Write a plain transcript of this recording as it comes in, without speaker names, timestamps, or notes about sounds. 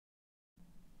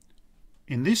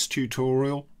In this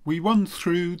tutorial, we run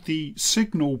through the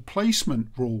signal placement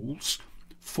rules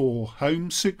for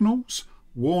home signals,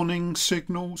 warning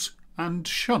signals, and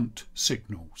shunt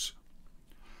signals.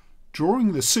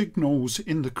 Drawing the signals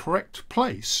in the correct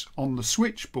place on the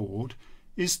switchboard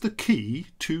is the key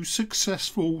to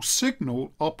successful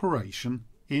signal operation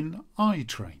in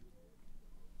iTrain.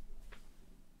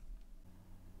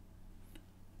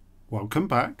 Welcome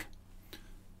back.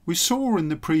 We saw in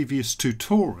the previous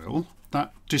tutorial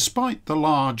that despite the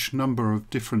large number of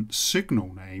different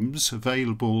signal names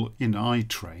available in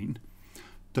iTrain,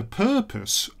 the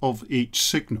purpose of each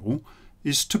signal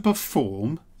is to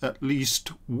perform at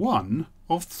least one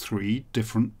of three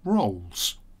different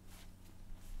roles.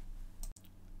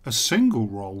 A single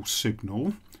role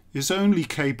signal is only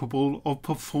capable of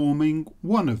performing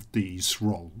one of these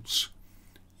roles,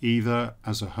 either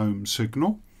as a home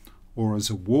signal, or as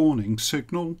a warning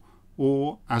signal,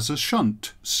 or as a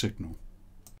shunt signal.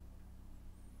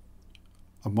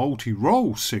 A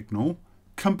multi-role signal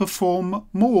can perform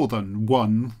more than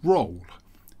one role,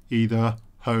 either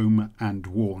home and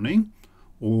warning,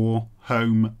 or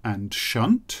home and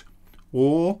shunt,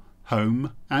 or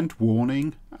home and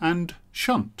warning and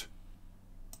shunt.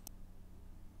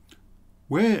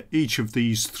 Where each of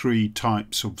these three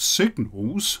types of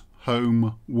signals,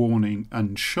 home, warning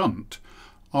and shunt,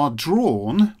 are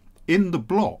drawn in the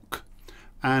block,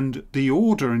 and the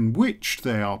order in which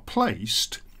they are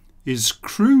placed is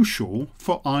crucial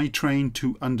for iTrain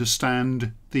to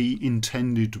understand the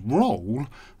intended role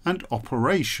and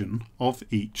operation of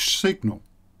each signal,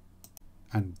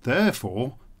 and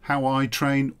therefore how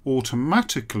iTrain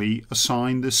automatically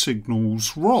assign the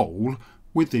signal's role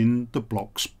within the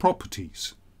block's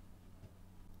properties.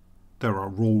 There are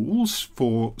rules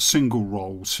for single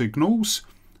role signals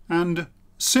and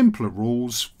simpler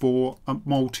rules for a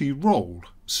multi-role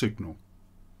signal.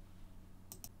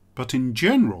 But in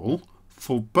general,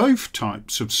 for both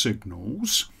types of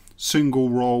signals, single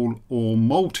role or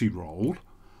multi-role,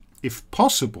 if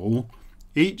possible,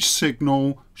 each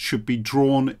signal should be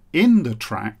drawn in the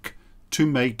track to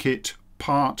make it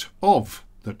part of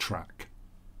the track.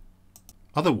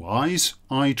 Otherwise,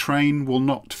 iTrain will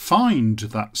not find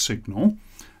that signal,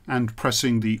 and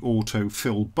pressing the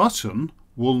autofill button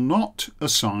will not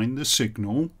assign the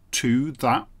signal to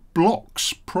that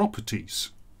block's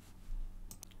properties.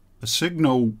 A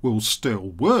signal will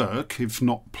still work if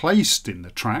not placed in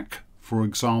the track, for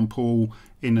example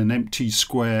in an empty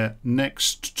square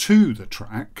next to the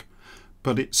track,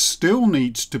 but it still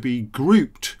needs to be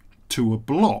grouped to a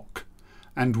block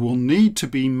and will need to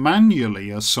be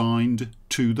manually assigned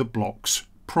to the block's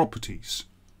properties.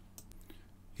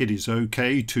 It is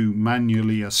okay to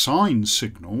manually assign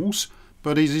signals,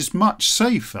 but it is much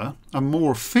safer and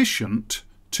more efficient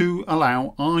to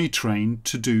allow iTrain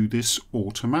to do this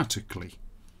automatically.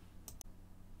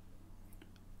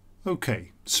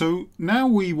 Okay, so now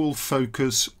we will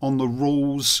focus on the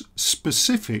rules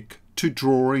specific to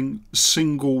drawing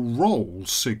single role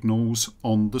signals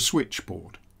on the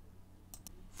switchboard.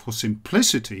 For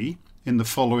simplicity, in the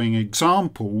following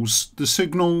examples, the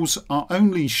signals are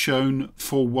only shown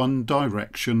for one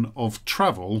direction of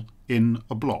travel in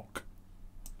a block.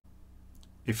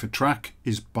 If a track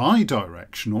is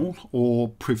bidirectional or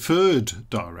preferred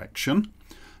direction,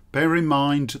 bear in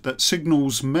mind that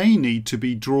signals may need to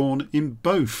be drawn in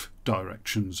both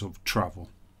directions of travel.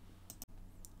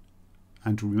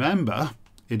 And remember,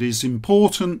 it is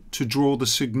important to draw the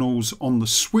signals on the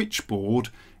switchboard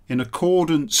in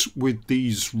accordance with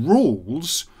these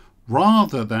rules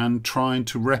rather than trying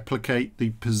to replicate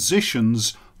the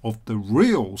positions of the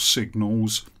real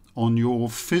signals on your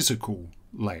physical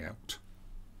layout.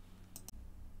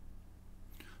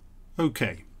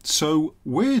 Okay, so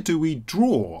where do we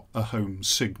draw a home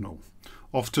signal,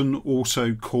 often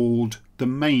also called the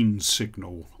main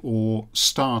signal or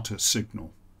starter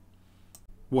signal?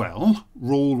 Well,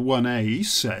 Rule 1A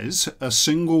says a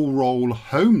single role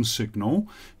home signal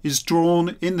is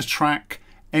drawn in the track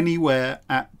anywhere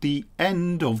at the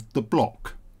end of the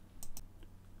block.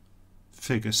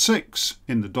 Figure 6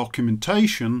 in the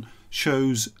documentation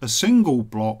shows a single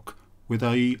block with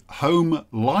a home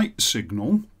light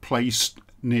signal placed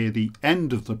near the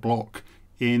end of the block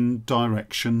in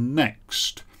direction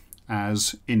next,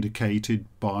 as indicated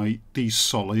by the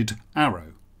solid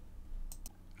arrow.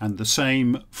 And the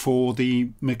same for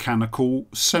the mechanical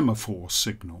semaphore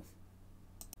signal.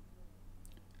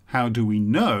 How do we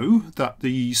know that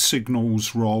the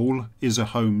signal's role is a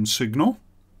home signal?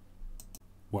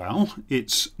 Well,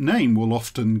 its name will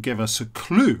often give us a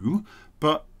clue,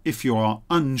 but if you are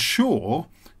unsure,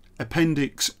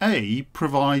 Appendix A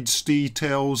provides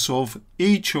details of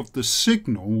each of the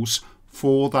signals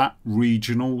for that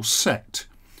regional set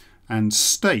and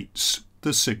states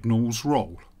the signal's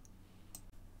role.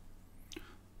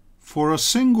 For a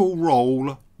single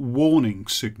roll warning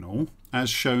signal, as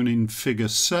shown in figure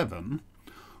 7,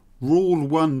 Rule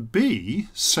 1b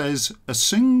says a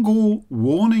single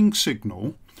warning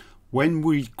signal, when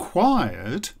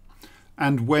required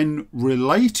and when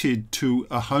related to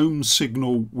a home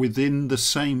signal within the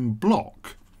same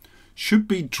block, should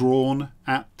be drawn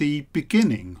at the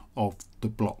beginning of the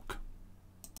block.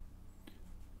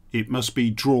 It must be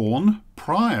drawn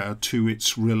prior to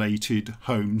its related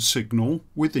home signal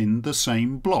within the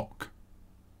same block.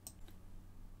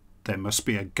 There must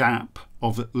be a gap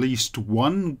of at least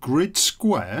 1 grid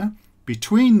square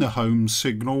between the home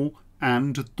signal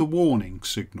and the warning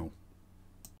signal.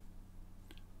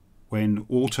 When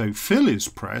autofill is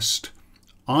pressed,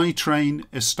 iTrain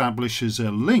establishes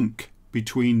a link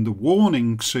between the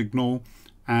warning signal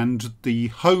and the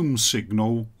home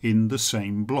signal in the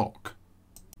same block.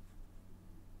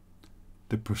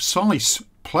 The precise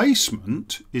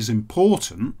placement is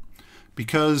important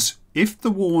because if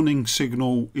the warning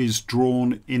signal is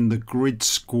drawn in the grid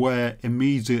square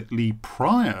immediately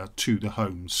prior to the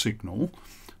home signal,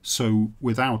 so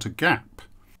without a gap,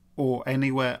 or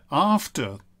anywhere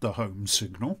after the home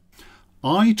signal,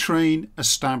 iTrain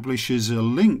establishes a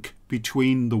link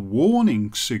between the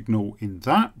warning signal in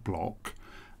that block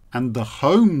and the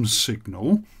home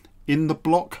signal in the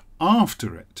block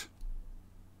after it.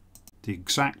 The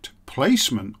exact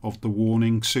placement of the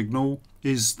warning signal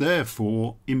is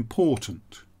therefore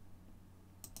important.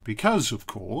 Because, of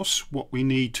course, what we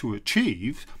need to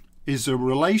achieve is a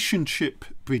relationship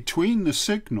between the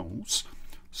signals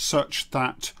such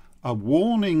that a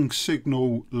warning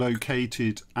signal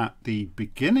located at the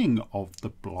beginning of the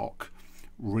block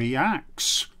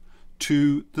reacts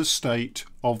to the state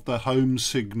of the home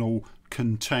signal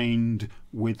contained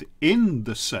within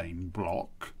the same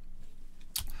block,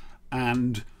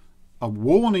 and a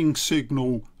warning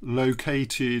signal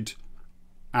located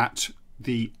at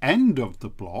the end of the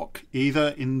block,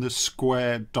 either in the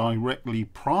square directly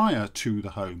prior to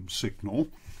the home signal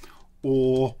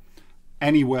or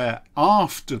anywhere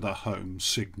after the home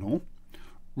signal,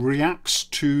 reacts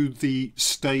to the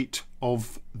state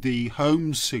of the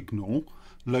home signal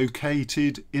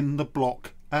located in the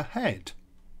block ahead.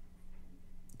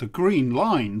 The green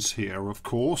lines here, of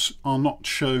course, are not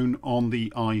shown on the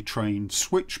iTrain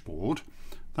switchboard.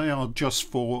 They are just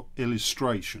for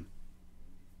illustration.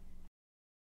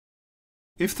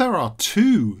 If there are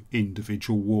 2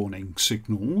 individual warning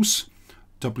signals,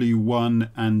 W1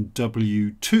 and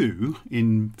W2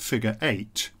 in figure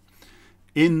 8,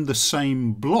 in the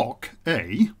same block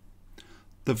A,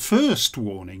 the first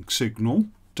warning signal,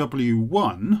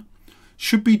 W1,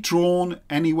 should be drawn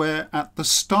anywhere at the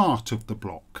start of the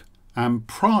block and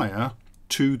prior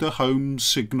to the home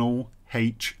signal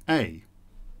HA.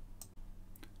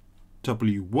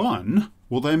 W1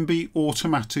 will then be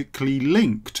automatically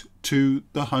linked to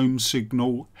the home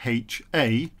signal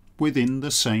HA within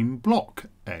the same block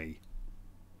A.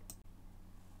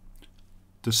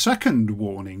 The second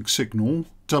warning signal,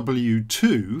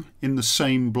 W2, in the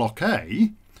same block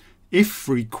A, if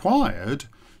required,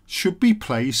 should be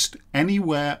placed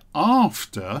anywhere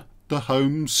after the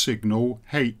home signal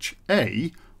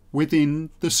HA within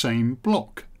the same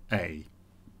block A.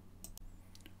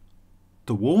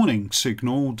 The warning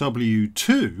signal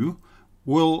W2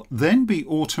 will then be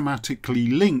automatically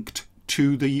linked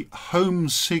to the home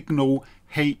signal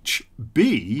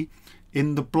HB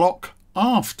in the block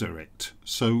after it,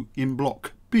 so in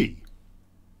block B.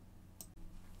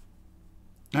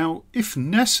 Now, if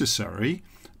necessary,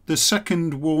 the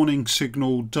second warning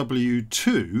signal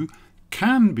W2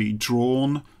 can be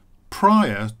drawn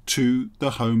prior to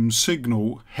the home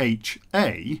signal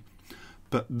HA,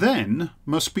 but then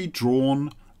must be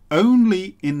drawn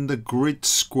only in the grid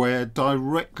square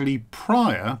directly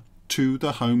prior to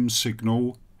the home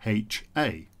signal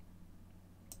HA.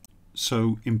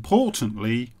 So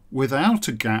importantly, without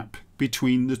a gap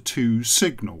between the 2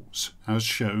 signals, as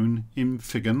shown in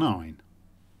figure 9.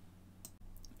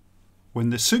 When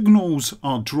the signals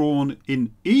are drawn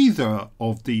in either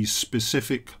of these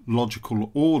specific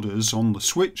logical orders on the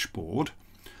switchboard,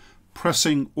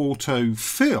 pressing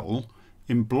autofill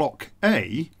in block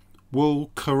A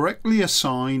will correctly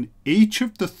assign each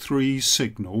of the 3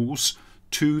 signals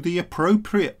to the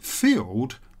appropriate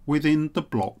field within the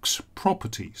block's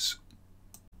properties.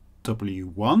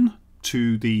 W1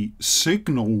 to the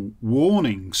signal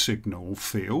warning signal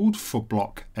field for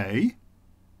block A,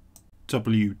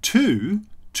 W2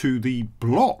 to the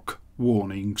block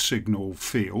warning signal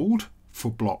field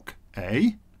for block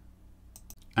A,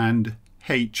 and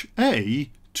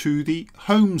HA to the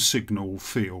home signal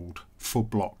field for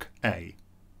block A.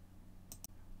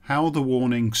 How the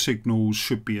warning signals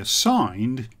should be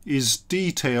assigned is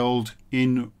detailed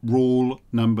in rule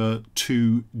number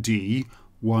 2D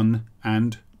 1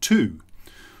 and 2,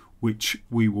 which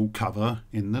we will cover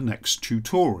in the next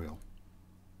tutorial.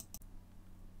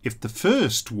 If the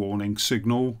first warning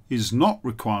signal is not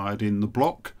required in the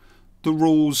block, the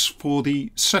rules for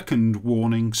the second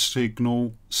warning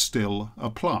signal still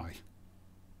apply.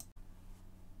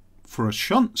 For a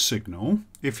shunt signal,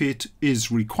 if it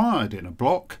is required in a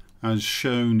block, as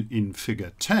shown in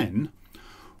figure 10,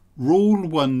 Rule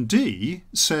 1D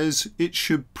says it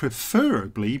should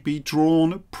preferably be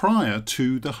drawn prior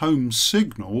to the home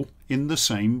signal in the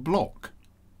same block.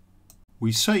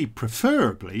 We say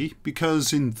preferably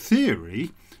because in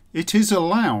theory it is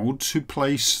allowed to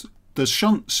place the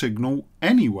shunt signal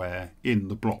anywhere in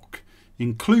the block,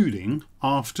 including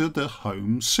after the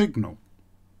home signal.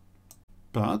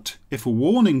 But if a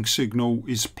warning signal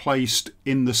is placed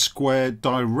in the square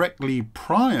directly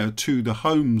prior to the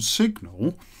home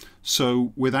signal,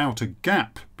 so without a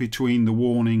gap between the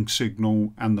warning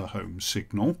signal and the home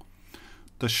signal,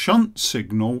 the shunt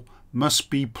signal must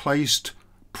be placed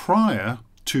prior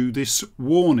to this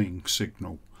warning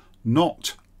signal,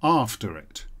 not after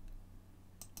it.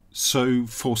 So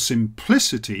for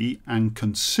simplicity and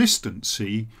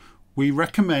consistency, we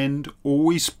recommend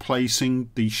always placing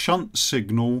the shunt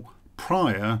signal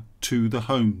prior to the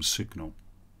home signal.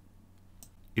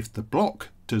 If the block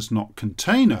does not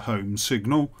contain a home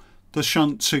signal, the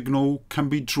shunt signal can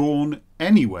be drawn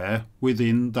anywhere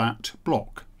within that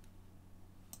block.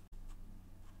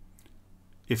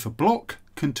 If a block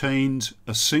contains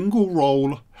a single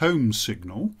roll home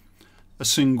signal, a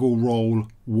single roll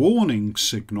warning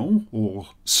signal or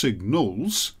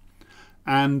signals,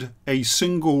 and a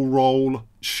single roll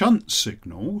shunt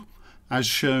signal, as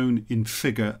shown in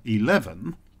figure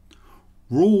 11,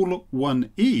 Rule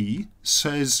 1E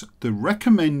says the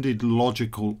recommended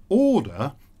logical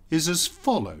order is as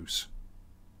follows.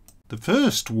 The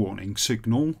first warning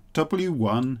signal,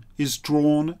 W1, is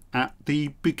drawn at the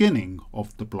beginning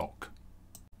of the block.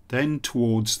 Then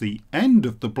towards the end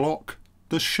of the block,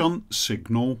 the shunt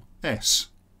signal S.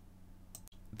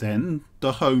 Then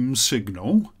the home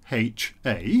signal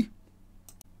HA,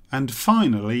 and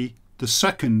finally the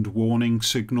second warning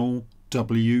signal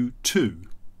W2.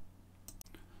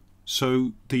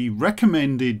 So the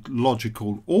recommended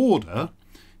logical order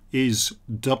is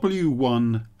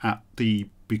W1 at the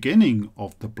beginning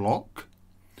of the block,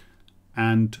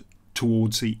 and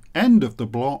towards the end of the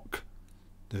block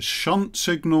the shunt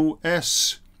signal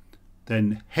S,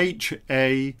 then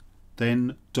HA,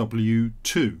 then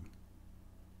W2.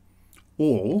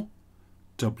 Or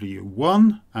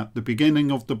W1 at the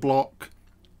beginning of the block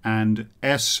and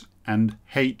S and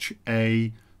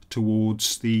HA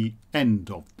towards the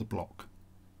end of the block.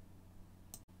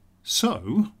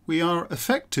 So we are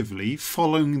effectively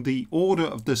following the order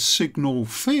of the signal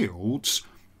fields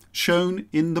shown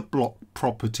in the block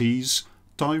properties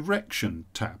direction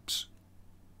tabs.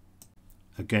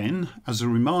 Again, as a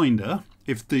reminder,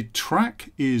 if the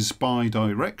track is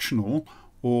bidirectional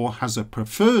or has a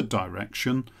preferred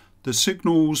direction, the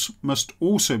signals must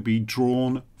also be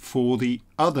drawn for the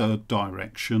other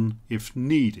direction if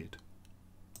needed.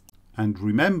 And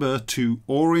remember to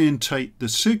orientate the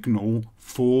signal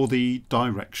for the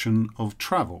direction of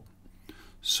travel.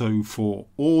 So for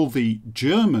all the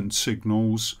German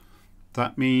signals,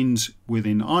 that means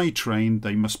within iTrain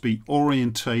they must be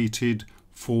orientated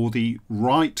for the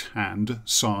right hand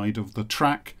side of the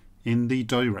track in the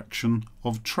direction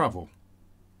of travel.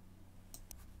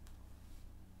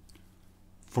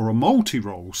 For a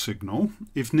multi-roll signal,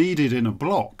 if needed in a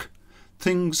block,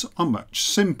 things are much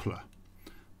simpler.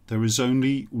 There is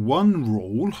only one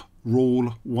rule,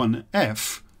 Rule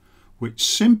 1F, which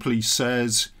simply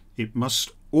says it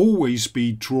must always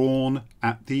be drawn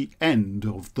at the end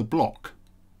of the block,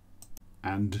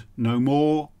 and no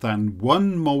more than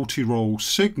one multi-roll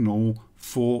signal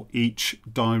for each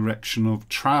direction of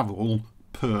travel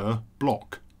per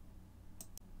block.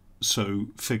 So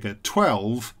figure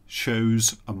 12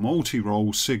 shows a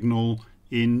multi-roll signal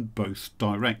in both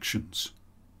directions.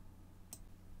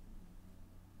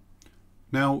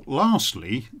 Now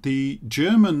lastly, the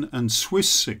German and Swiss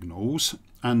signals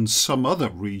and some other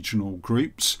regional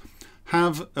groups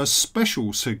have a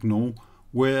special signal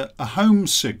where a home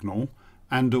signal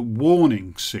and a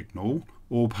warning signal,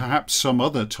 or perhaps some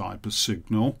other type of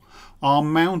signal, are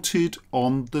mounted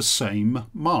on the same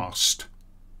mast.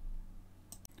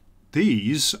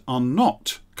 These are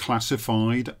not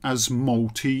classified as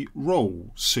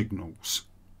multi-role signals.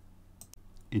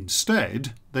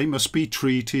 Instead, they must be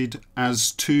treated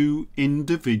as two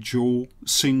individual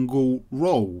single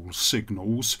role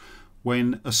signals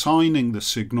when assigning the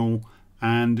signal,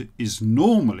 and is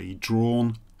normally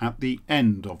drawn at the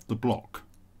end of the block.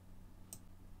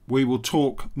 We will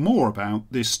talk more about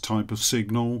this type of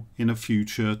signal in a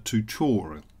future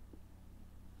tutorial.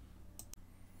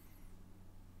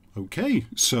 Okay,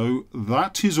 so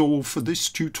that is all for this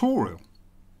tutorial.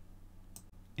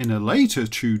 In a later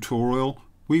tutorial,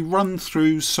 we run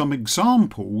through some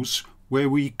examples where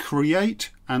we create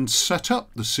and set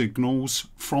up the signals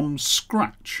from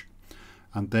scratch,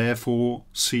 and therefore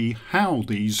see how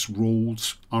these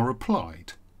rules are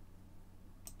applied.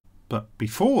 But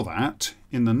before that,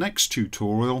 in the next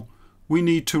tutorial, we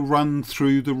need to run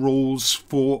through the rules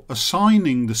for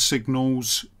assigning the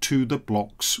signals to the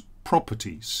block's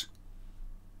properties.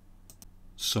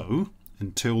 So,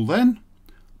 until then,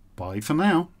 bye for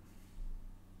now.